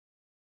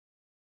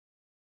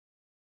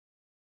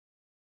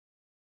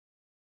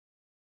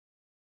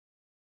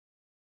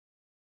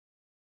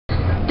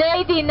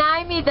They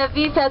denied me the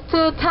visa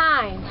 2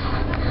 times,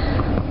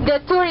 the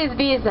tourist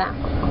visa.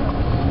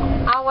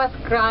 I was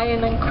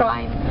crying and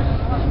crying.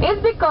 It's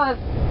because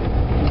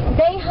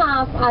they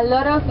have a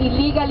lot of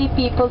illegally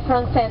people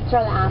from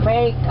Central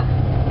America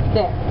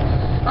there.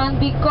 And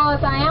because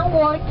I am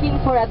working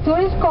for a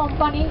tourist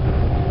company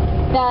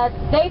that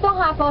they don't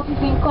have office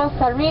in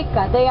Costa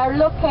Rica, they are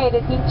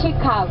located in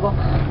Chicago,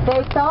 they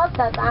thought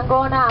that I'm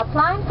gonna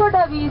apply for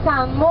the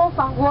visa and move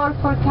and work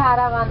for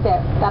Caravan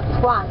there. That's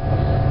one.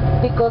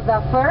 Because the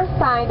first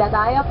time that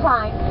I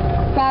applied,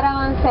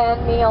 Caravan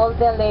sent me all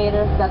the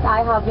letters that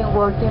I have been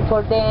working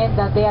for them,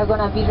 that they are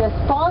gonna be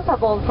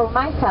responsible for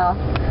myself,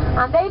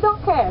 and they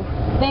don't care.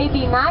 They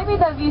denied me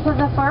the visa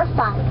the first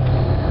time.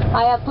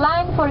 I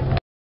applied for